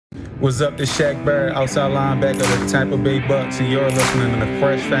What's up, this Shaq Barrett, outside linebacker of the Tampa Bay Bucks, and you're listening to the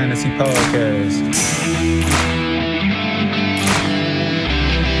Fresh Fantasy Podcast.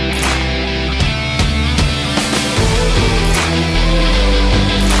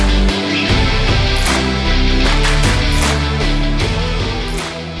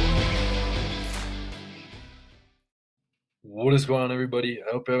 What is going on, everybody?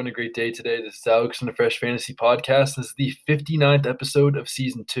 I hope you're having a great day today. This is Alex from the Fresh Fantasy Podcast. This is the 59th episode of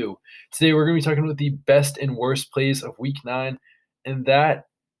Season 2. Today, we're going to be talking about the best and worst plays of Week 9, and that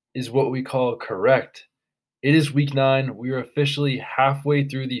is what we call correct. It is Week 9. We are officially halfway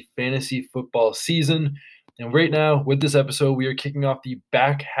through the fantasy football season, and right now, with this episode, we are kicking off the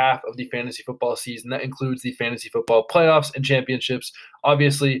back half of the fantasy football season. That includes the fantasy football playoffs and championships.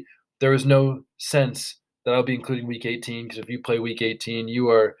 Obviously, there is no sense that I'll be including Week 18, because if you play Week 18, you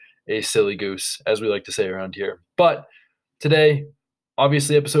are a silly goose, as we like to say around here. But today,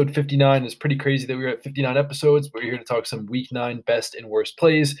 obviously, episode 59 is pretty crazy that we're at 59 episodes, but we're here to talk some Week 9 best and worst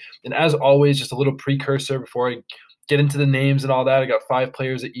plays. And as always, just a little precursor before I get into the names and all that. I got 5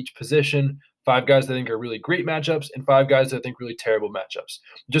 players at each position, 5 guys that I think are really great matchups, and 5 guys that I think really terrible matchups.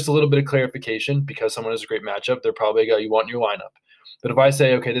 Just a little bit of clarification, because someone has a great matchup, they're probably a guy you want in your lineup. But if I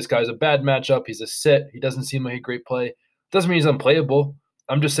say, okay, this guy's a bad matchup, he's a sit, he doesn't seem like a great play, doesn't mean he's unplayable.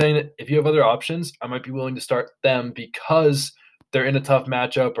 I'm just saying that if you have other options, I might be willing to start them because they're in a tough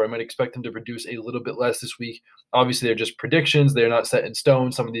matchup, or I might expect them to produce a little bit less this week. Obviously, they're just predictions. They're not set in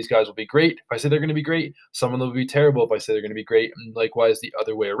stone. Some of these guys will be great if I say they're going to be great. Some of them will be terrible if I say they're going to be great, and likewise the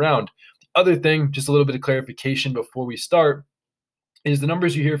other way around. The other thing, just a little bit of clarification before we start, is the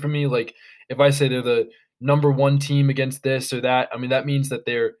numbers you hear from me, like if I say they're the number one team against this or that, I mean, that means that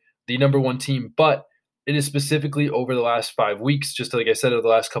they're the number one team, but it is specifically over the last 5 weeks, just like I said over the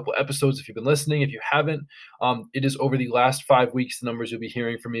last couple of episodes. If you've been listening, if you haven't, it is over the last 5 weeks, the numbers you'll be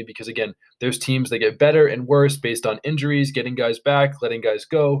hearing from me, because again, there's teams that get better and worse based on injuries, getting guys back, letting guys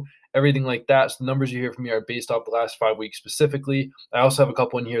go, everything like that. So the numbers you hear from me are based off the last 5 weeks specifically. I also have a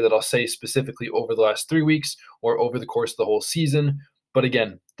couple in here that I'll say specifically over the last 3 weeks or over the course of the whole season. But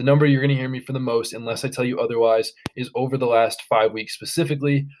again, the number you're going to hear me for the most, unless I tell you otherwise, is over the last 5 weeks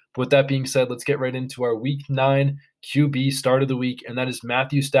specifically. But with that being said, let's get right into our Week 9 QB start of the week, and that is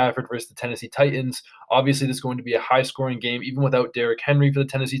Matthew Stafford versus the Tennessee Titans. Obviously, this is going to be a high-scoring game, even without Derrick Henry for the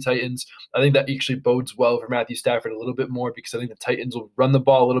Tennessee Titans. I think that actually bodes well for Matthew Stafford a little bit more, because I think the Titans will run the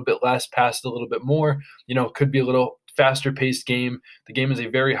ball a little bit less, pass it a little bit more. Could be a little faster-paced game. The game is a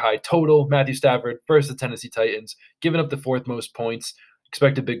very high total. Matthew Stafford versus the Tennessee Titans, giving up the 4th most points.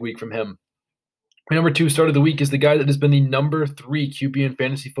 Expect a big week from him. My number 2 start of the week is the guy that has been the number 3 QB in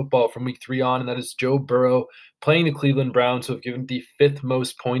fantasy football from week 3 on, and that is Joe Burrow, playing the Cleveland Browns, who have given the 5th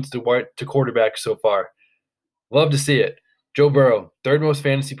most points to quarterbacks so far. Love to see it. Joe Burrow, 3rd most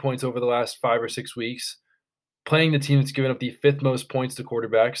fantasy points over the last 5 or 6 weeks, playing the team that's given up the 5th most points to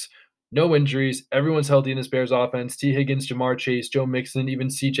quarterbacks. No injuries. Everyone's healthy in this Bears offense. T. Higgins, Jamar Chase, Joe Mixon, even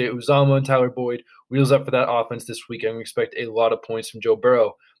C.J. Uzomah and Tyler Boyd wheels up for that offense this week, and we expect a lot of points from Joe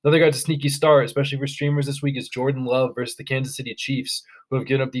Burrow. Another guy to sneaky start, especially for streamers this week, is Jordan Love versus the Kansas City Chiefs, who have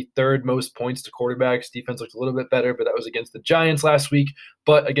given up the 3rd most points to quarterbacks. Defense looked a little bit better, but that was against the Giants last week.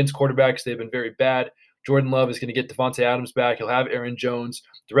 But against quarterbacks, they've been very bad. Jordan Love is going to get Devontae Adams back. He'll have Aaron Jones.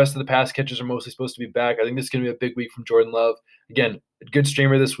 The rest of the pass catchers are mostly supposed to be back. I think this is going to be a big week from Jordan Love. Again, a good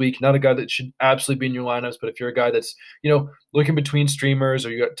streamer this week. Not a guy that should absolutely be in your lineups, but if you're a guy that's, looking between streamers,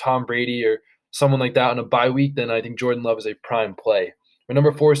 or you got Tom Brady or someone like that on a bye week, then I think Jordan Love is a prime play. My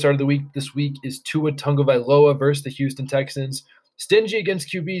number 4 start of the week this week is Tua Tagovailoa versus the Houston Texans. Stingy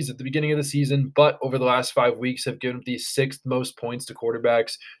against QBs at the beginning of the season, but over the last 5 weeks have given up the 6th most points to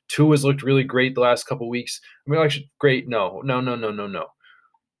quarterbacks. Tua's looked really great the last couple weeks. I mean, actually, great. No. Let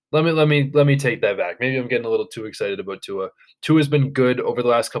me take that back. Maybe I'm getting a little too excited about Tua. Tua's been good over the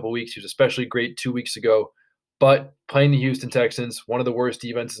last couple weeks. He was especially great 2 weeks ago. But playing the Houston Texans, one of the worst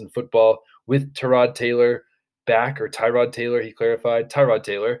defenses in football, with Tyrod Taylor back, or Tyrod Taylor, he clarified, Tyrod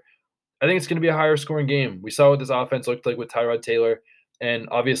Taylor, I think it's going to be a higher scoring game. We saw what this offense looked like with Tyrod Taylor, and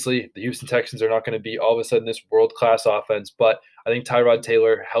obviously the Houston Texans are not going to be all of a sudden this world-class offense, but I think Tyrod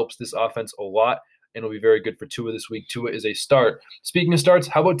Taylor helps this offense a lot, and will be very good for Tua this week. Tua is a start. Speaking of starts,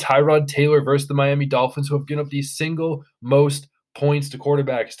 how about Tyrod Taylor versus the Miami Dolphins, who have given up the single most points to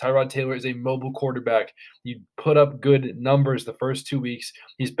quarterbacks? Tyrod Taylor is a mobile quarterback. He put up good numbers the first 2 weeks.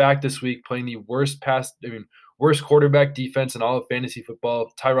 He's back this week playing the worst quarterback defense in all of fantasy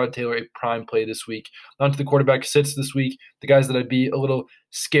football. Tyrod Taylor, a prime play this week. On to the quarterback sits this week. The guys that I'd be a little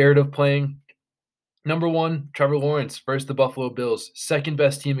scared of playing Number one, Trevor Lawrence versus the Buffalo Bills. Second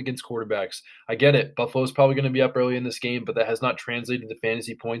best team against quarterbacks. I get it. Buffalo's probably going to be up early in this game, but that has not translated to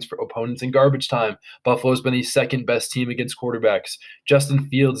fantasy points for opponents in garbage time. Buffalo's been the second best team against quarterbacks. Justin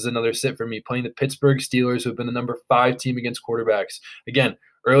Fields is another sit for me, playing the Pittsburgh Steelers, who have been the number 5 team against quarterbacks. Again,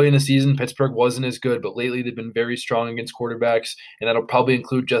 early in the season, Pittsburgh wasn't as good, but lately they've been very strong against quarterbacks, and that'll probably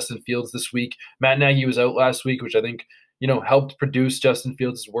include Justin Fields this week. Matt Nagy was out last week, which I think helped produce Justin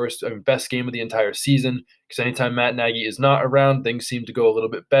Fields' best game of the entire season. Because anytime Matt Nagy is not around, things seem to go a little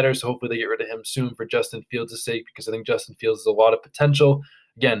bit better. So hopefully they get rid of him soon for Justin Fields' sake, because I think Justin Fields has a lot of potential.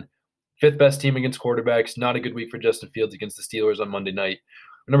 Again, 5th best team against quarterbacks. Not a good week for Justin Fields against the Steelers on Monday night.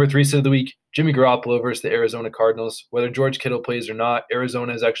 Number 3 sit of the week, Jimmy Garoppolo versus the Arizona Cardinals. Whether George Kittle plays or not,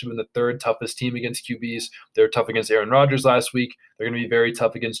 Arizona has actually been the 3rd toughest team against QBs. They were tough against Aaron Rodgers last week. They're going to be very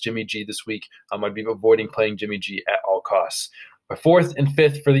tough against Jimmy G this week. I'd be avoiding playing Jimmy G at all costs. My 4th and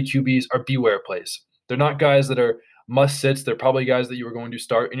 5th for the QBs are beware plays. They're not guys that are must-sits. They're probably guys that you are going to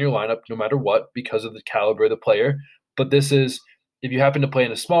start in your lineup no matter what because of the caliber of the player. But this is, if you happen to play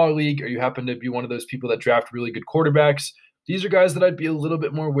in a smaller league or you happen to be one of those people that draft really good quarterbacks, these are guys that I'd be a little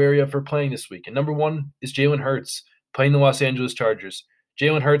bit more wary of for playing this week. And number 1 is Jalen Hurts, playing the Los Angeles Chargers.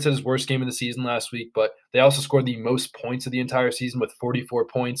 Jalen Hurts had his worst game of the season last week, but they also scored the most points of the entire season with 44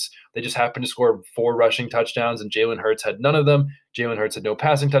 points. They just happened to score 4 rushing touchdowns, and Jalen Hurts had none of them. Jalen Hurts had no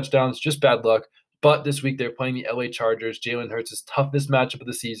passing touchdowns, just bad luck. But this week they're playing the LA Chargers. Jalen Hurts' toughest matchup of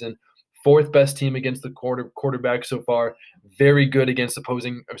the season. 4th best team against the quarterback so far. Very good against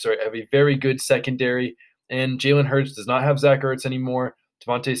have a very good secondary. And Jalen Hurts does not have Zach Ertz anymore.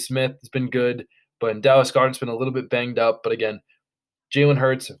 Devontae Smith has been good, but Dallas Goedert's been a little bit banged up. But again, Jalen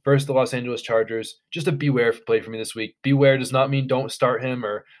Hurts versus the Los Angeles Chargers. Just a beware play for me this week. Beware does not mean don't start him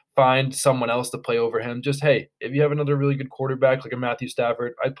or find someone else to play over him. Just, hey, if you have another really good quarterback like a Matthew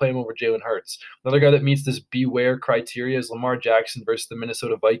Stafford, I'd play him over Jalen Hurts. Another guy that meets this beware criteria is Lamar Jackson versus the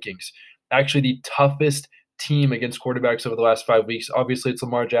Minnesota Vikings. Actually, the toughest team against quarterbacks over the last 5 weeks. Obviously, it's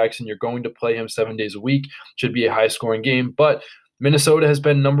Lamar Jackson. You're going to play him 7 days a week. Should be a high-scoring game. But Minnesota has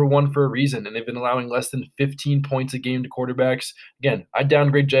been number 1 for a reason, and they've been allowing less than 15 points a game to quarterbacks. Again, I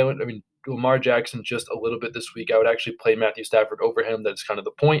downgrade Lamar Jackson just a little bit this week. I would actually play Matthew Stafford over him. That's kind of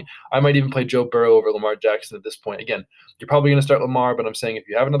the point. I might even play Joe Burrow over Lamar Jackson at this point. Again, you're probably going to start Lamar, but I'm saying if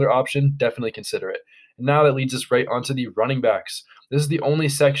you have another option, definitely consider it. And now that leads us right onto the running backs. This is the only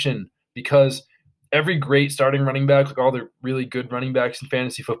section because every great starting running back, like all the really good running backs in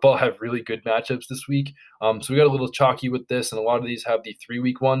fantasy football, have really good matchups this week. So we got a little chalky with this, and a lot of these have the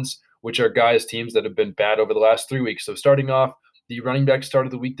 3-week ones, which are teams that have been bad over the last 3 weeks. So starting off, the running back start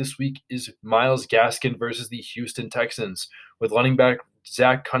of the week this week is Myles Gaskin versus the Houston Texans. With running back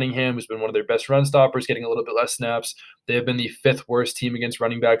Zach Cunningham, who's been one of their best run stoppers, getting a little bit less snaps. They have been the 5th worst team against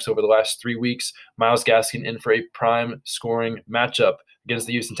running backs over the last 3 weeks. Myles Gaskin in for a prime scoring matchup against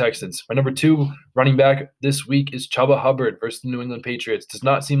the Houston Texans. My number 2 running back this week is Chuba Hubbard versus the New England Patriots. Does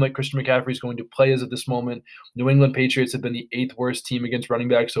not seem like Christian McCaffrey is going to play as of this moment. New England Patriots have been the 8th worst team against running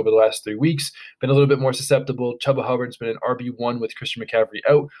backs over the last 3 weeks. Been a little bit more susceptible. Chuba Hubbard's been an RB1 with Christian McCaffrey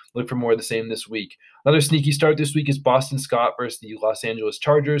out. Look for more of the same this week. Another sneaky start this week is Boston Scott versus the Los Angeles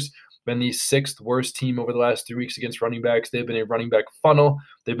Chargers. Been the 6th worst team over the last 3 weeks against running backs. They've been a running back funnel.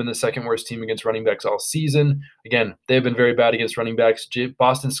 They've been the 2nd worst team against running backs all season. Again, they've been very bad against running backs.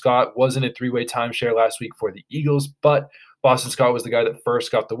 Boston Scott was in a 3-way timeshare last week for the Eagles, but Boston Scott was the guy that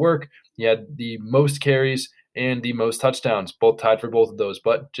first got the work. He had the most carries and the most touchdowns, both tied for both of those.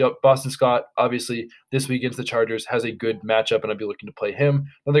 But Boston Scott, obviously, this week against the Chargers has a good matchup, and I'd be looking to play him.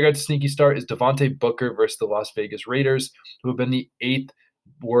 Another guy to sneaky start is Devontae Booker versus the Las Vegas Raiders, who have been the 8th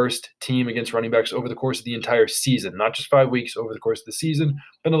worst team against running backs over the course of the entire season, not just 5 weeks, over the course of the season.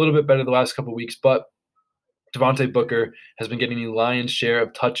 Been a little bit better the last couple of weeks, but Devontae Booker has been getting the lion's share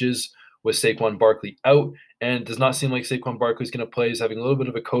of touches with Saquon Barkley out, and it does not seem like Saquon Barkley is going to play. He's having a little bit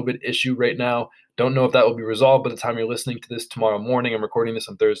of a COVID issue right now. Don't know if that will be resolved by the time you're listening to this tomorrow morning. I'm recording this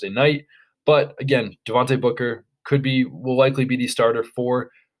on Thursday night. But again, Devontae Booker will likely be the starter for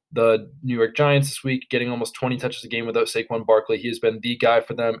the New York Giants this week, getting almost 20 touches a game without Saquon Barkley. He has been the guy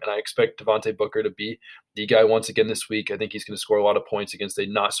for them, and I expect Devontae Booker to be the guy once again this week. I think he's going to score a lot of points against a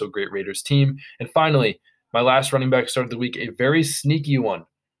not-so-great Raiders team. And finally, my last running back start of the week, a very sneaky one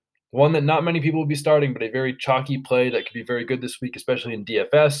that not many people will be starting, but a very chalky play that could be very good this week, especially in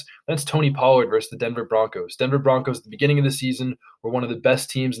DFS. That's Tony Pollard versus the Denver Broncos. Denver Broncos at the beginning of the season were one of the best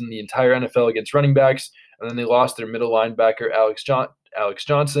teams in the entire NFL against running backs, and then they lost their middle linebacker, Alex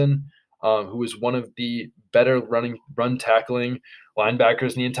Johnson, who was one of the better run tackling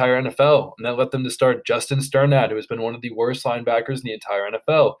linebackers in the entire NFL. And that led them to start Justin Sternad, who has been one of the worst linebackers in the entire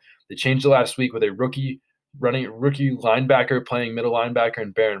NFL. They changed it last week with a rookie linebacker playing middle linebacker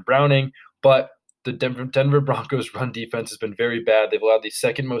and Baron Browning, but the Denver Broncos run defense has been very bad. They've allowed the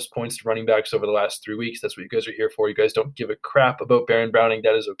second most points to running backs over the last 3 weeks. That's what you guys are here for. You guys don't give a crap about Baron Browning.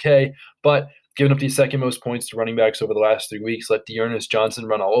 That is okay. But giving up the second most points to running backs over the last 3 weeks, let Dearness Johnson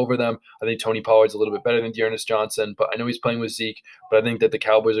run all over them. I think Tony Pollard's a little bit better than Dearness Johnson, but I know he's playing with Zeke, but I think that the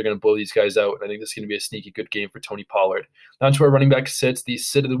Cowboys are going to blow these guys out, and I think this is going to be a sneaky good game for Tony Pollard. Now to our running back sits. The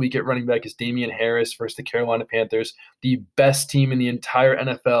sit of the week at running back is Damian Harris versus the Carolina Panthers, the best team in the entire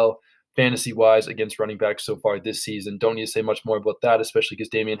NFL fantasy-wise against running backs so far this season. Don't need to say much more about that, especially because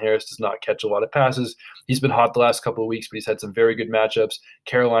Damian Harris does not catch a lot of passes. He's been hot the last couple of weeks, but he's had some very good matchups.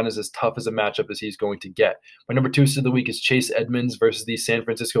 Carolina's as tough as a matchup as he's going to get. My number 2 of the week is Chase Edmonds versus the San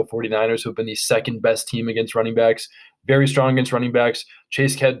Francisco 49ers, who have been the second best team against running backs. Very strong against running backs.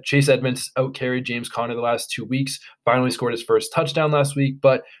 Chase Edmonds out-carried James Conner the last 2 weeks, finally scored his first touchdown last week,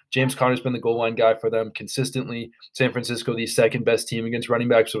 but James Conner's been the goal line guy for them consistently. San Francisco, the second best team against running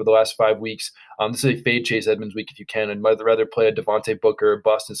backs over the last 5 weeks. This is a fade Chase Edmonds week if you can. I'd rather play a Devontae Booker,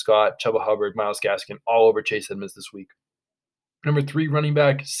 Boston Scott, Chuba Hubbard, Myles Gaskin all over Chase Edmonds this week. Number 3 running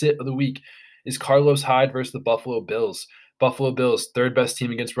back sit of the week is Carlos Hyde versus the Buffalo Bills. Buffalo Bills, third best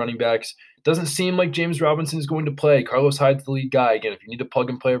team against running backs. Doesn't seem like James Robinson is going to play. Carlos Hyde's the lead guy. Again, if you need to plug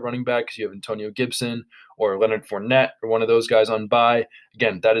and play a running back because you have Antonio Gibson or Leonard Fournette or one of those guys on bye,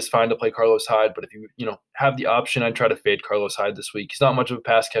 again, that is fine to play Carlos Hyde. But if you have the option, I'd try to fade Carlos Hyde this week. He's not much of a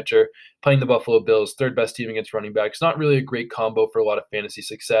pass catcher. Playing the Buffalo Bills, third best team against running backs. Not really a great combo for a lot of fantasy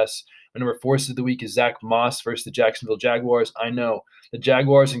success. My number 4 of the week is Zach Moss versus the Jacksonville Jaguars. I know the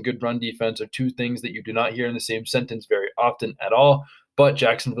Jaguars and good run defense are two things that you do not hear in the same sentence very often at all. But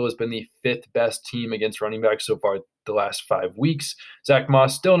Jacksonville has been the 5th best team against running backs so far the last 5 weeks. Zach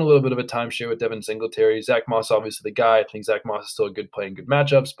Moss still in a little bit of a timeshare with Devin Singletary. Zach Moss, obviously the guy. I think Zach Moss is still a good play in good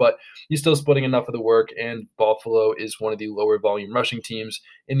matchups, but he's still splitting enough of the work, and Buffalo is one of the lower volume rushing teams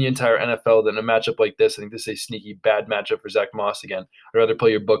in the entire NFL. Than a matchup like this, I think this is a sneaky bad matchup for Zach Moss again. I'd rather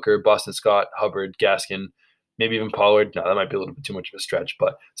play your Booker, Boston Scott, Hubbard, Gaskin, maybe even Pollard. No, that might be a little bit too much of a stretch,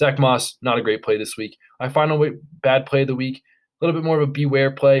 but Zach Moss, not a great play this week. My final bad play of the week, a little bit more of a beware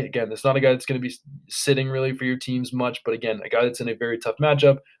play. Again, it's not a guy that's going to be sitting really for your teams much, but again, a guy that's in a very tough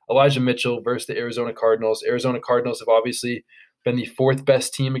matchup, Elijah Mitchell versus the Arizona Cardinals. Arizona Cardinals have obviously been the 4th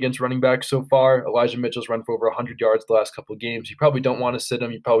best team against running backs so far. Elijah Mitchell's run for over 100 yards the last couple of games. You probably don't want to sit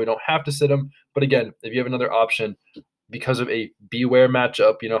him. You probably don't have to sit him. But again, if you have another option because of a beware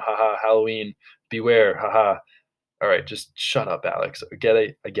matchup, haha, Halloween, beware, haha. All right, just shut up, Alex. I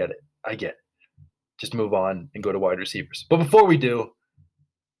get it. Just move on and go to wide receivers. But before we do,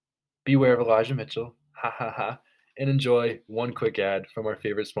 beware of Elijah Mitchell, and enjoy one quick ad from our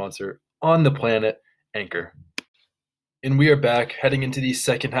favorite sponsor on the planet, Anchor. And we are back, heading into the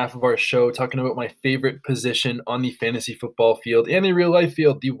second half of our show, talking about my favorite position on the fantasy football field and the real life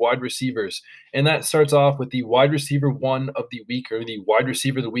field, the wide receivers. And that starts off with the wide receiver 1 of the week, or the wide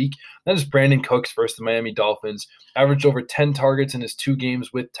receiver of the week. That is Brandon Cooks versus the Miami Dolphins. Averaged over 10 targets in his 2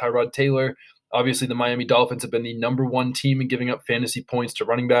 games with Tyrod Taylor. Obviously, the Miami Dolphins have been the number 1 team in giving up fantasy points to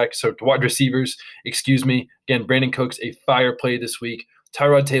running backs, or to wide receivers, Again, Brandon Cooks, a fire play this week.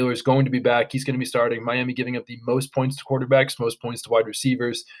 Tyrod Taylor is going to be back. He's going to be starting. Miami giving up the most points to quarterbacks, most points to wide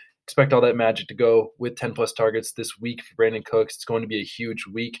receivers. Expect all that magic to go with 10-plus targets this week for Brandon Cooks. It's going to be a huge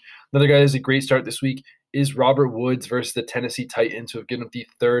week. Another guy that has a great start this week is Robert Woods versus the Tennessee Titans, who have given up the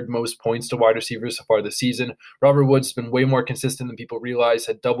 3rd most points to wide receivers so far this season. Robert Woods has been way more consistent than people realize,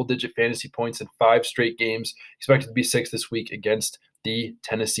 had double-digit fantasy points in 5 straight games. Expected to be 6 this week against the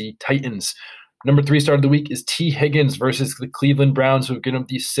Tennessee Titans. Number 3 start of the week is T. Higgins versus the Cleveland Browns, who have given up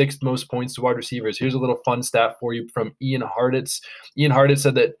the 6th most points to wide receivers. Here's a little fun stat for you from Ian Harditz. Ian Harditz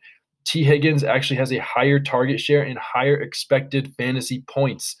said that T. Higgins actually has a higher target share and higher expected fantasy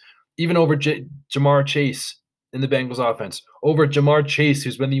points, even over Jamar Chase in the Bengals offense. Over Jamar Chase,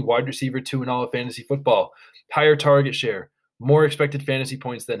 who's been the wide receiver 2 in all of fantasy football. Higher target share, more expected fantasy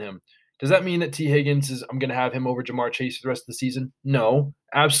points than him. Does that mean that T. Higgins I'm going to have him over Jamar Chase for the rest of the season? No,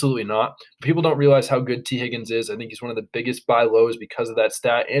 absolutely not. People don't realize how good T. Higgins is. I think he's one of the biggest buy lows because of that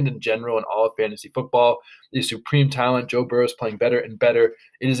stat, and in general in all of fantasy football. He's supreme talent. Joe Burrow's playing better and better.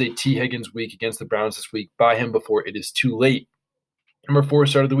 It is a T. Higgins week against the Browns this week. Buy him before it is too late. Number 4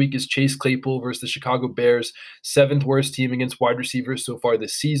 start of the week is Chase Claypool versus the Chicago Bears, 7th worst team against wide receivers so far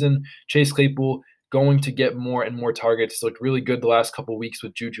this season. Chase Claypool going to get more and more targets. He's looked really good the last couple of weeks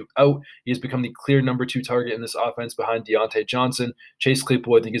with Juju out. He has become the clear number 2 target in this offense behind Deontay Johnson. Chase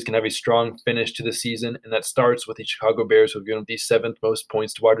Claypool, I think, is going to have a strong finish to the season, and that starts with the Chicago Bears, who have given the 7th most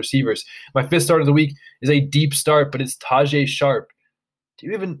points to wide receivers. My 5th start of the week is a deep start, but it's Tajay Sharp. Do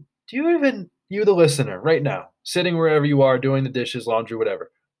you you the listener right now, sitting wherever you are, doing the dishes, laundry,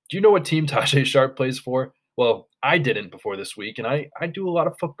 whatever, do you know what team Tajay Sharp plays for? Well, I didn't before this week, and I do a lot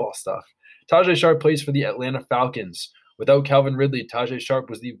of football stuff. Tajay Sharp plays for the Atlanta Falcons. Without Calvin Ridley, Tajay Sharp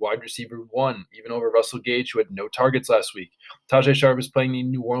was the wide receiver one, even over Russell Gage, who had no targets last week. Tajay Sharp is playing the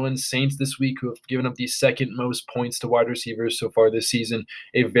New Orleans Saints this week, who have given up the second most points to wide receivers so far this season.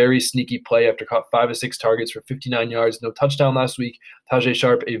 A very sneaky play after caught 5 of 6 targets for 59 yards, no touchdown last week. Tajay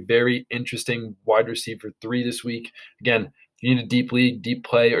Sharp, a very interesting wide receiver 3 this week. Again, if you need a deep league, deep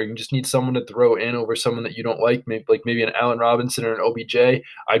play, or you just need someone to throw in over someone that you don't like maybe an Allen Robinson or an OBJ,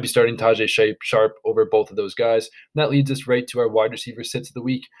 I'd be starting Tajay Sharp over both of those guys. And that leads us right to our wide receiver sits of the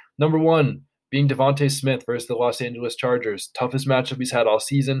week. Number 1 being Devontae Smith versus the Los Angeles Chargers. Toughest matchup he's had all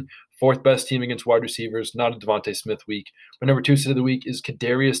season. 4th best team against wide receivers. Not a Devontae Smith week. My number 2 sit of the week is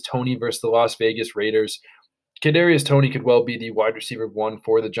Kadarius Toney versus the Las Vegas Raiders. Kadarius Toney could well be the wide receiver 1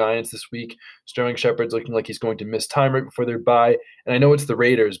 for the Giants this week. Sterling Shepard's looking like he's going to miss time right before their bye. And I know it's the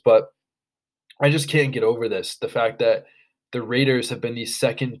Raiders, but I just can't get over this. The fact that the Raiders have been the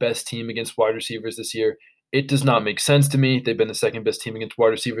 2nd best team against wide receivers this year. It does not make sense to me. They've been the 2nd best team against wide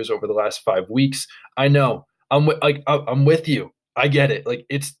receivers over the last 5 weeks. I know. I'm with you. I get it.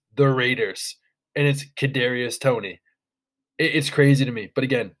 It's the Raiders, and it's Kadarius Toney. It's crazy to me. But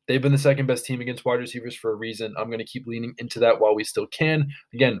again, they've been the 2nd best team against wide receivers for a reason. I'm going to keep leaning into that while we still can.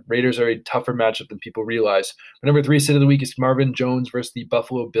 Again, Raiders are a tougher matchup than people realize. My number 3 sit of the week is Marvin Jones versus the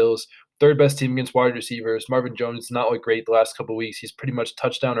Buffalo Bills. 3rd best team against wide receivers. Marvin Jones not looked great the last couple of weeks. He's pretty much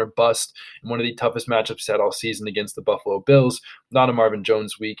touchdown or bust in one of the toughest matchups he's had all season against the Buffalo Bills. Not a Marvin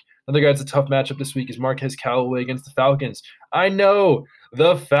Jones week. Another guy that's a tough matchup this week is Marquez Callaway against the Falcons. I know,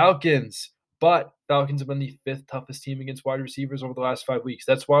 the Falcons. But Falcons have been the 5th toughest team against wide receivers over the last 5 weeks.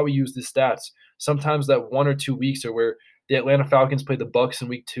 That's why we use the stats. Sometimes that 1 or 2 weeks are where the Atlanta Falcons played the Bucs in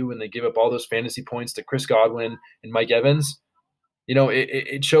week 2 and they give up all those fantasy points to Chris Godwin and Mike Evans.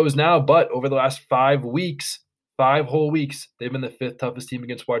 It shows now, but over the last 5 weeks, 5 whole weeks, they've been the 5th toughest team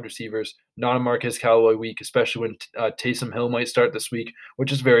against wide receivers. Not a Marquez Callaway week, especially when Taysom Hill might start this week,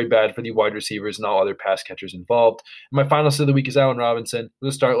 which is very bad for the wide receivers and all other pass catchers involved. And my final sit of the week is Allen Robinson. It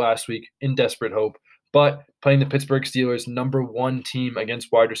was a start last week in desperate hope, but playing the Pittsburgh Steelers, number 1 team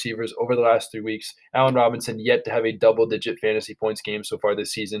against wide receivers over the last 3 weeks. Allen Robinson yet to have a double-digit fantasy points game so far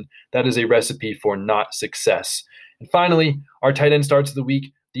this season. That is a recipe for not success. And finally, our tight end starts of the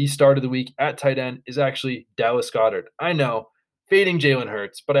week. The start of the week at tight end is actually Dallas Goedert. I know, fading Jalen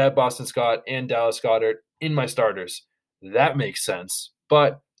Hurts, but I have Boston Scott and Dallas Goedert in my starters. That makes sense,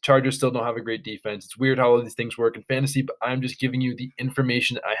 but Chargers still don't have a great defense. It's weird how all these things work in fantasy, but I'm just giving you the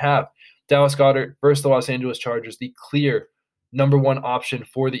information that I have. Dallas Goedert versus the Los Angeles Chargers, the clear number 1 option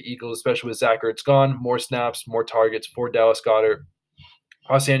for the Eagles, especially with Zach Ertz gone. More snaps, more targets for Dallas Goedert.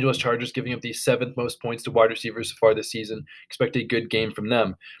 Los Angeles Chargers giving up the 7th most points to wide receivers so far this season. Expect a good game from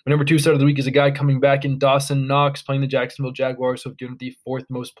them. My number 2 start of the week is a guy coming back in Dawson Knox playing the Jacksonville Jaguars, who have given up the 4th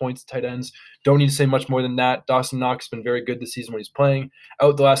most points to tight ends. Don't need to say much more than that. Dawson Knox has been very good this season when he's playing.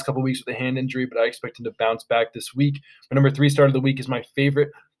 Out the last couple of weeks with a hand injury, but I expect him to bounce back this week. My number 3 start of the week is my favorite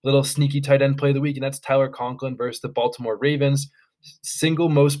little sneaky tight end play of the week, and that's Tyler Conklin versus the Baltimore Ravens. Single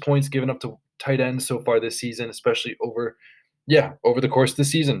most points given up to tight ends so far this season, especially over the course of the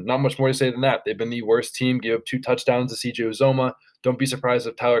season. Not much more to say than that. They've been the worst team, gave up 2 touchdowns to CJ Uzoma. Don't be surprised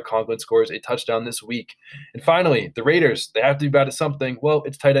if Tyler Conklin scores a touchdown this week. And finally, the Raiders, they have to be bad at something. Well,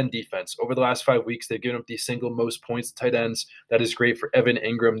 it's tight end defense. Over the last 5 weeks, they've given up the single most points to tight ends. That is great for Evan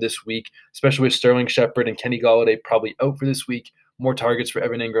Ingram this week, especially with Sterling Shepard and Kenny Golladay probably out for this week. More targets for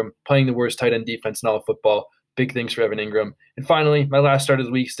Evan Ingram, playing the worst tight end defense in all of football. Big things for Evan Ingram. And finally, my last start of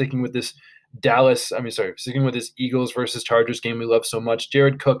the week, sticking with this Eagles versus Chargers game we love so much.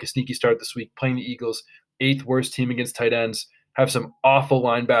 Jared Cook, a sneaky start this week, playing the Eagles, 8th worst team against tight ends. Have some awful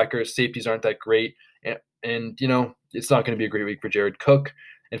linebackers. Safeties aren't that great. And it's not going to be a great week for Jared Cook.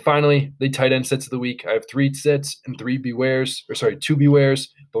 And finally, the tight end sits of the week. I have 3 sits and 2 bewares.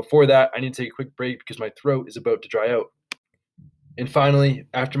 Before that, I need to take a quick break because my throat is about to dry out. And finally,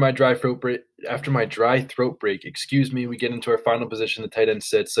 after my dry throat break, we get into our final position, the tight end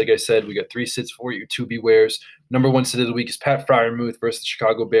sits. Like I said, we got 3 sits for you, 2 bewares. Number 1 sit of the week is Pat Freiermuth versus the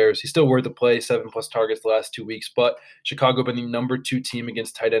Chicago Bears. He's still worth the play, 7+ targets the last 2 weeks, but Chicago been the number 2 team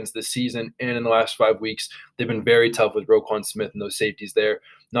against tight ends this season, and in the last 5 weeks, they've been very tough with Roquan Smith and those safeties there.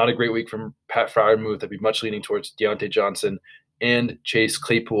 Not a great week from Pat Freiermuth. I'd be much leaning towards Deontay Johnson and Chase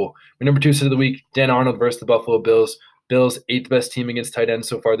Claypool. My number 2 sit of the week, Dan Arnold versus the Buffalo Bills. Bills, 8th best team against tight ends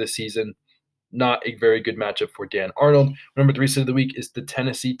so far this season. Not a very good matchup for Dan Arnold. Number 3 sit of the week is the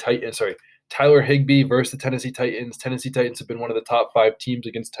Tennessee Tyler Higbee versus the Tennessee Titans. Tennessee Titans have been one of the top 5 teams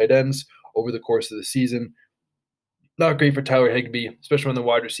against tight ends over the course of the season. Not great for Tyler Higbee, especially when the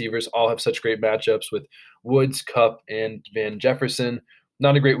wide receivers all have such great matchups with Woods, Kupp, and Van Jefferson.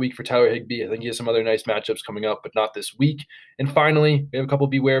 Not a great week for Tyler Higbee. I think he has some other nice matchups coming up, but not this week. And finally, we have a couple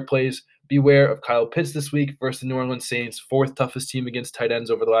beware plays. Beware of Kyle Pitts this week versus the New Orleans Saints, 4th toughest team against tight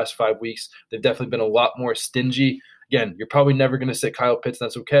ends over the last 5 weeks. They've definitely been a lot more stingy. Again, you're probably never going to sit Kyle Pitts.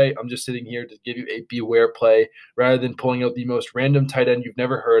 That's okay. I'm just sitting here to give you a beware play rather than pulling out the most random tight end you've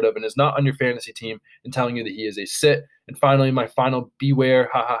never heard of and is not on your fantasy team and telling you that he is a sit. And finally, my final beware,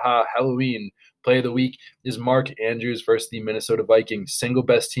 Halloween play of the week is Mark Andrews versus the Minnesota Vikings. Single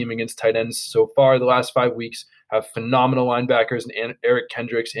best team against tight ends so far the last 5 weeks. Have phenomenal linebackers in Eric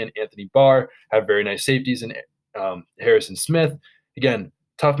Kendricks and Anthony Barr. Have very nice safeties in Harrison Smith. Again,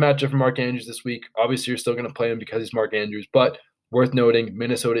 tough matchup for Mark Andrews this week. Obviously, you're still going to play him because he's Mark Andrews, but worth noting,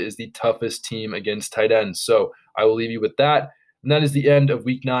 Minnesota is the toughest team against tight ends. So I will leave you with that. And that is the end of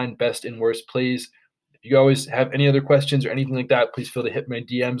Week 9 best and worst plays. If you always have any other questions or anything like that, please feel to hit my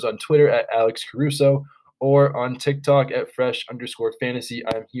DMs on Twitter at Alex Caruso or on TikTok at fresh_fantasy.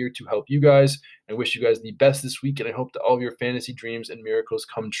 I'm here to help you guys and wish you guys the best this week, and I hope that all of your fantasy dreams and miracles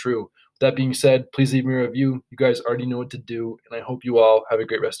come true. With that being said, please leave me a review. You guys already know what to do, and I hope you all have a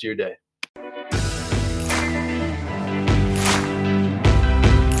great rest of your day.